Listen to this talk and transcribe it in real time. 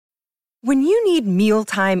When you need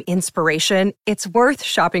mealtime inspiration, it's worth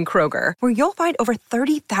shopping Kroger, where you'll find over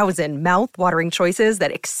 30,000 mouth-watering choices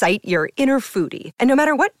that excite your inner foodie. And no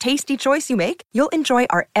matter what tasty choice you make, you'll enjoy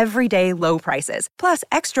our everyday low prices, plus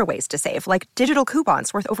extra ways to save, like digital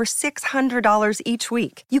coupons worth over $600 each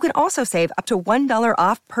week. You can also save up to $1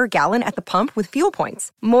 off per gallon at the pump with fuel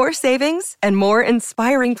points. More savings and more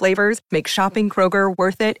inspiring flavors make shopping Kroger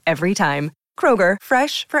worth it every time. Kroger,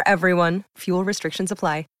 fresh for everyone. Fuel restrictions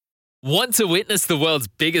apply. Want to witness the world's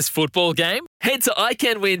biggest football game? Head to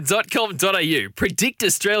iCanWin.com.au, predict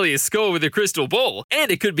Australia's score with a crystal ball, and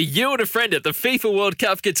it could be you and a friend at the FIFA World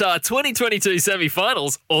Cup Qatar 2022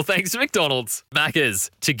 semi-finals, all thanks to McDonald's. Maccas,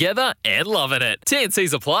 together and loving it.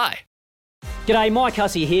 TNCs apply. G'day, Mike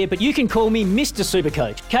Hussey here, but you can call me Mr.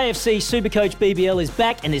 Supercoach. KFC Supercoach BBL is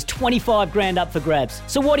back and there's 25 grand up for grabs.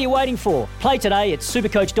 So what are you waiting for? Play today at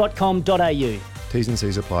supercoach.com.au. T's and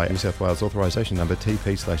C's apply. New South Wales authorisation number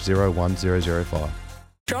TP/01005.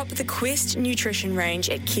 Drop the Quest Nutrition range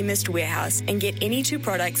at Chemist Warehouse and get any two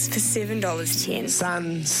products for $7.10.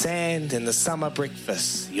 Sun, sand, and the summer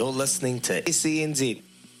breakfast. You're listening to SENZ.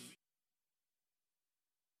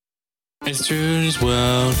 It's Trudy's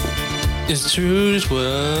World. It's Trudy's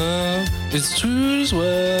World. It's Trudy's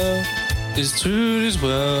World. It's Trudy's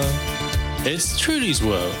World. It's Trudy's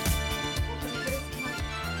World.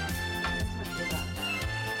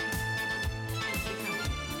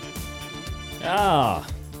 Ah,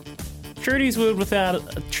 Trudy's World without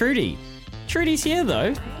Trudy. Trudy's here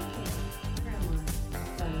though.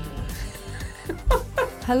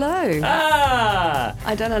 Hello. Ah!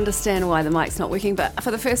 I don't understand why the mic's not working, but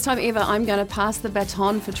for the first time ever, I'm going to pass the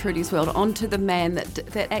baton for Trudy's World onto the man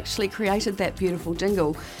that actually created that beautiful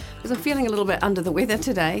jingle, because I'm feeling a little bit under the weather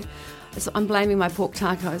today. So I'm blaming my pork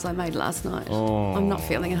tacos I made last night. Oh. I'm not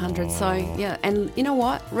feeling 100, so yeah. And you know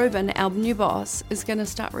what? Ruben, our new boss, is going to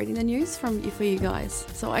start reading the news for you guys,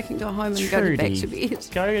 so I can go home and go back to bed.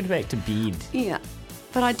 Go back to bed. Yeah.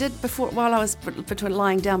 But I did before, while I was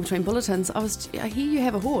lying down between bulletins, I hear you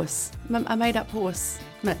have a horse, a made-up horse,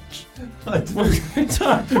 Mitch. I do. What's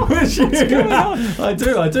going on? I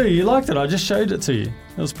do. You liked it. I just showed it to you.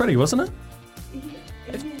 It was pretty, wasn't it?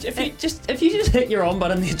 If you just hit your on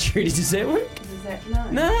button there, Trudy, does that work? Does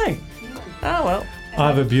that no? Oh well. I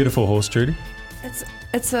have a beautiful horse, Trudy.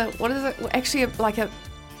 It's a what is it? Actually,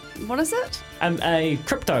 what is it? A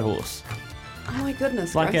crypto horse. Oh my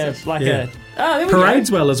goodness! There we Parades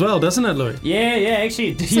go. well as well, doesn't it, Louis? Yeah.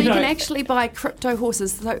 Actually, so you can actually buy crypto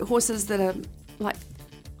horses, horses that are like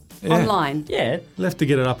online. Yeah. We'll have to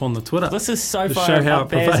get it up on the Twitter. This is so to far show how up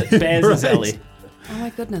Baz's alley. Oh my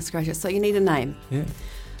goodness gracious! So you need a name. Yeah.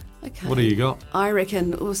 Okay. What do you got? I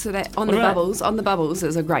reckon also that On the Bubbles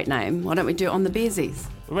is a great name. Why don't we do On the Bearsies?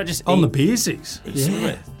 What about just On the Bearsies?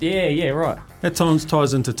 Yeah, right. That times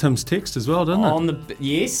ties into Tim's text as well, doesn't it?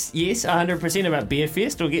 Yes, 100% about Beer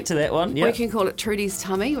Fest. We'll get to that one. Yep. We can call it Trudy's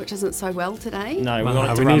Tummy, which isn't so well today. No, we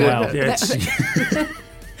want it to run well.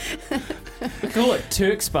 We call it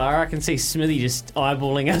Turk's Bar. I can see Smithy just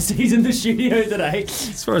eyeballing us. He's in the studio today.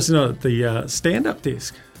 As far as you know, the stand-up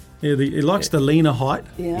desk. Yeah, he likes the leaner height.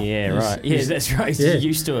 Yeah, right. Yeah, that's right. He's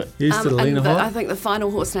used to it. Used to the leaner height. I think the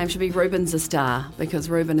final horse name should be Ruben's a Star,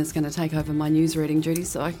 because Ruben is going to take over my news reading duties,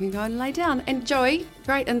 so I can go and lay down. And Joey,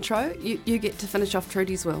 great intro. You get to finish off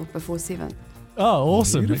Trudy's World before 7. Oh,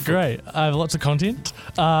 awesome. Beautiful. Great. I have lots of content.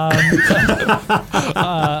 Hey,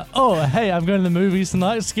 I'm going to the movies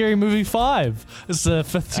tonight. Scary Movie 5. It's the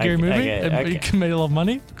 5th scary movie. It made a lot of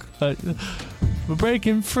money. We're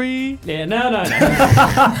breaking free. Yeah, no.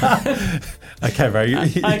 Okay, bro.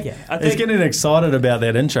 He's getting excited about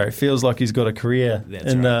that intro. Feels like he's got a career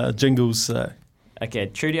in jingles. Okay,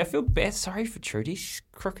 Trudy, I feel bad. Sorry for Trudy. She's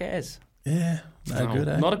crook as. Yeah, good,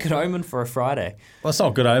 eh? Not a good omen for a Friday. Well, it's not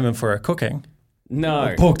a good omen for cooking. No.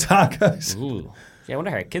 Or pork tacos. Ooh. Yeah, I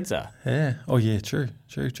wonder how her kids are. Yeah. Oh, yeah, true.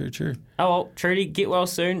 Oh, well, Trudy, get well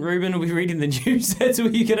soon. Ruben will be reading the news. That's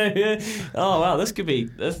what you're going to hear. Oh, wow,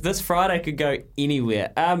 this Friday could go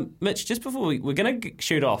anywhere. Mitch, just before we're going to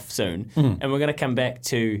shoot off soon, and we're going to come back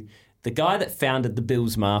to the guy that founded the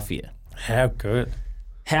Bills Mafia. How good.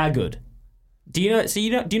 Do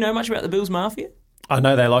you know much about the Bills Mafia? I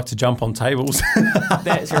know they like to jump on tables.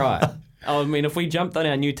 That's right. I mean, if we jumped on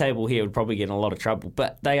our new table here, we'd probably get in a lot of trouble.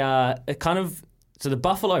 But they are a kind of... So the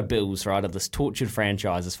Buffalo Bills, right, are this tortured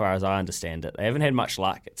franchise as far as I understand it. They haven't had much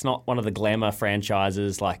luck. It's not one of the glamour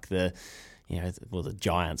franchises like the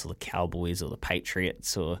Giants or the Cowboys or the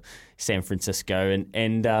Patriots or San Francisco.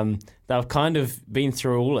 And they've kind of been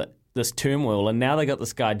through this turmoil, and now they got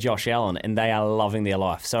this guy, Josh Allen, and they are loving their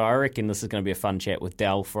life. So I reckon this is going to be a fun chat with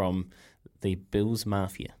Dal from the Bills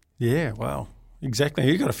Mafia. Yeah, wow. exactly.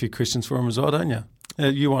 You got a few questions for him as well, don't you?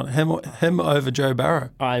 You want him over Joe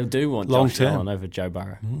Burrow? I do want Long Josh term. Allen over Joe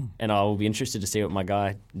Burrow, and I will be interested to see what my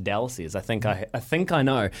guy Dal says. I think I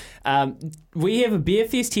know. We have a beer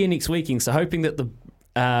fest here next weekend, so hoping that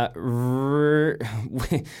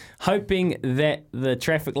the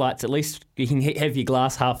traffic lights, at least you can have your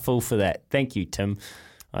glass half full for that. Thank you, Tim.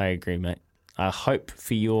 I agree, mate. I hope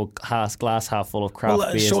for your glass half full of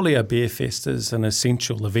craft beers. Surely a beer fest is an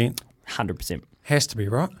essential event. 100%. Has to be,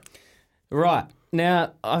 right? Right.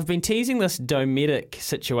 Now, I've been teasing this Dometic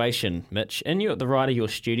situation, Mitch, and you're at the right of your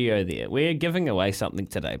studio there. We're giving away something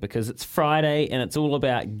today because it's Friday and it's all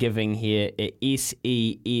about giving here at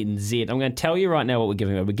SENZ. I'm going to tell you right now what we're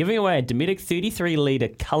giving away. We're giving away a Dometic 33-litre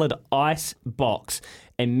coloured ice box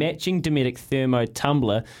and matching Dometic Thermo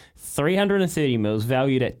tumbler, 330 mils,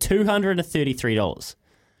 valued at $233.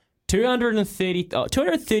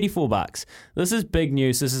 $234. This is big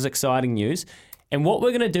news. This is exciting news. And what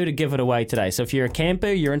we're going to do to give it away today, so if you're a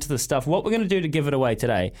camper, you're into the stuff, what we're going to do to give it away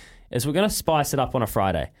today is we're going to spice it up on a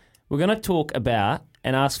Friday. We're going to talk about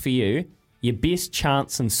and ask for you your best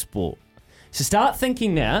chance in sport. So start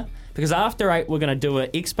thinking now, because after 8, we're going to do an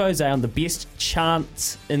expose on the best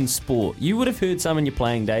chance in sport. You would have heard some in your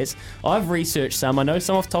playing days. I've researched some. I know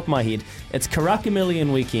some off the top of my head. It's Karaka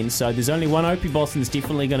Million weekend, so there's only one Opie Boston's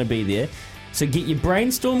definitely going to be there. So get your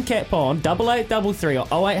brainstorm cap on, 8833 or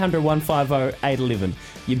 0800 150 811.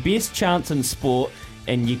 Your best chance in sport,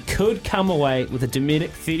 and you could come away with a Dometic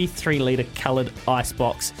 33-litre coloured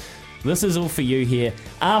icebox. This is all for you here.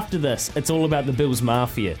 After this, it's all about the Bills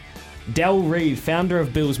Mafia. Dal Reed, founder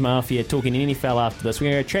of Bills Mafia, talking NFL after this.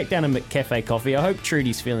 We're going to track down a McCafe coffee. I hope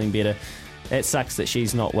Trudy's feeling better. It sucks that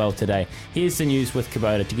she's not well today. Here's the news with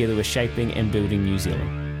Kubota, together with Shaping and Building New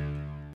Zealand.